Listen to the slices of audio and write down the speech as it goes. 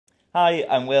Hi,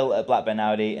 I'm Will at Blackburn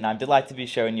Audi and I'm delighted to be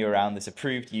showing you around this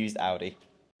approved used Audi.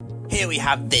 Here we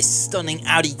have this stunning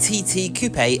Audi TT Coup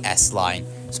S line,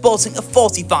 sporting a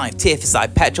 45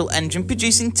 TFSI petrol engine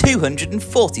producing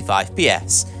 245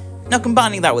 PS. Now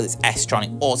combining that with its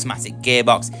S-tronic automatic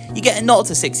gearbox, you get a 0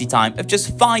 to 60 time of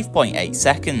just 5.8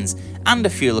 seconds and a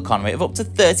fuel economy of up to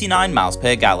 39 miles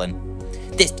per gallon.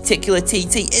 This particular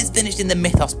TT is finished in the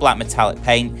Mythos Black metallic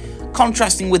paint,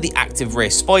 contrasting with the active rear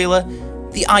spoiler,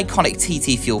 the iconic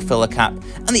TT fuel filler cap,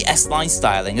 and the S-line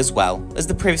styling, as well as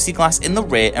the privacy glass in the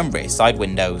rear and rear side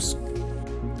windows.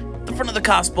 The front of the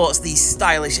car sports these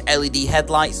stylish LED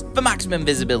headlights for maximum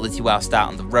visibility whilst out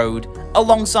on the road,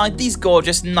 alongside these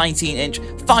gorgeous 19-inch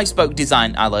 5-spoke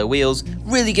design alloy wheels,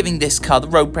 really giving this car the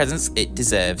road presence it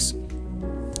deserves.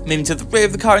 Moving to the rear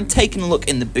of the car and taking a look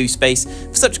in the boot space,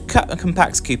 for such a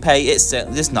compact coupe it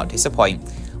certainly does not disappoint.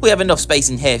 We have enough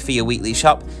space in here for your weekly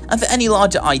shop, and for any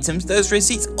larger items those rear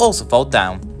seats also fold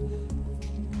down.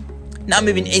 Now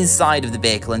moving inside of the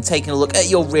vehicle and taking a look at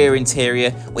your rear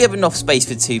interior, we have enough space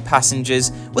for 2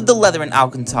 passengers, with the leather and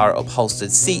Alcantara upholstered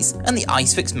seats and the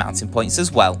ISOFIX mounting points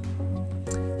as well.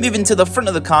 Moving to the front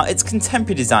of the car, its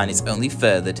contemporary design is only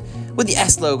furthered, with the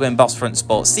S logo embossed front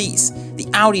sport seats, the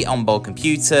Audi onboard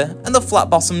computer, and the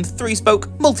flat-bottomed 3-spoke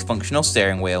multifunctional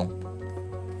steering wheel.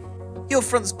 Your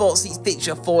front sport seats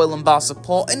feature 4 lumbar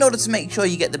support in order to make sure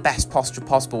you get the best posture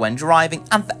possible when driving,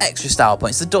 and for extra style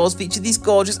points the doors feature these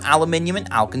gorgeous aluminium and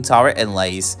Alcantara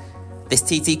inlays. This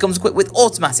TT comes equipped with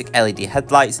automatic LED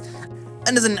headlights,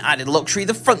 and as an added luxury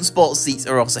the front sport seats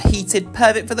are also heated,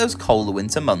 perfect for those colder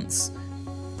winter months.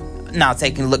 Now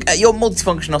taking a look at your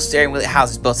multifunctional steering wheel, it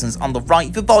houses buttons on the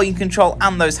right for volume control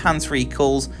and those hands-free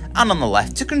calls, and on the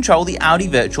left to control the Audi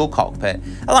virtual cockpit,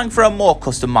 allowing for a more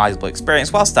customisable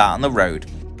experience whilst out on the road.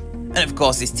 And of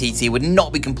course this TT would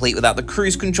not be complete without the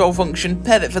cruise control function,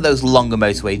 perfect for those longer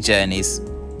motorway journeys.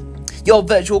 Your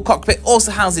virtual cockpit also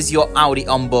houses your Audi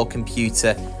onboard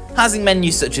computer, housing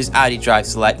menus such as Audi Drive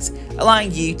Select,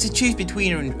 allowing you to choose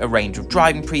between a range of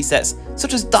driving presets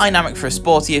such as dynamic for a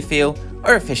sportier feel,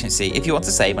 or efficiency if you want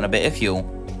to save on a bit of fuel.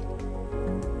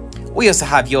 We also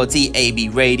have your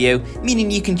DAB radio, meaning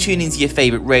you can tune into your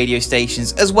favourite radio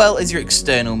stations as well as your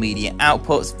external media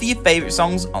outputs for your favourite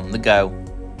songs on the go.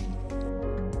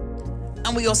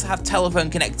 And we also have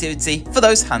telephone connectivity for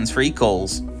those hands-free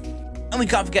calls. And we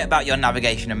can't forget about your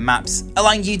navigation and maps,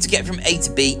 allowing you to get from A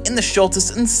to B in the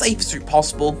shortest and safest route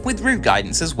possible with route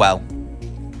guidance as well.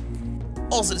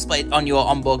 Also displayed on your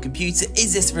onboard computer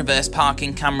is this reverse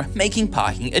parking camera, making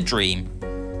parking a dream.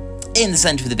 In the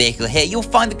centre of the vehicle here, you'll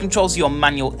find the controls of your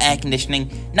manual air conditioning,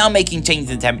 now making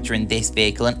changing the temperature in this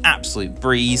vehicle an absolute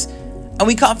breeze. And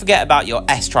we can't forget about your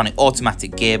S-tronic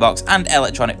automatic gearbox and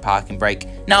electronic parking brake,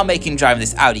 now making driving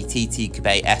this Audi TT Coup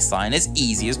S line as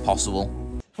easy as possible.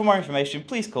 For more information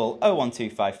please call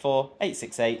 01254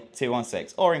 868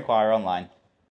 216 or inquire online.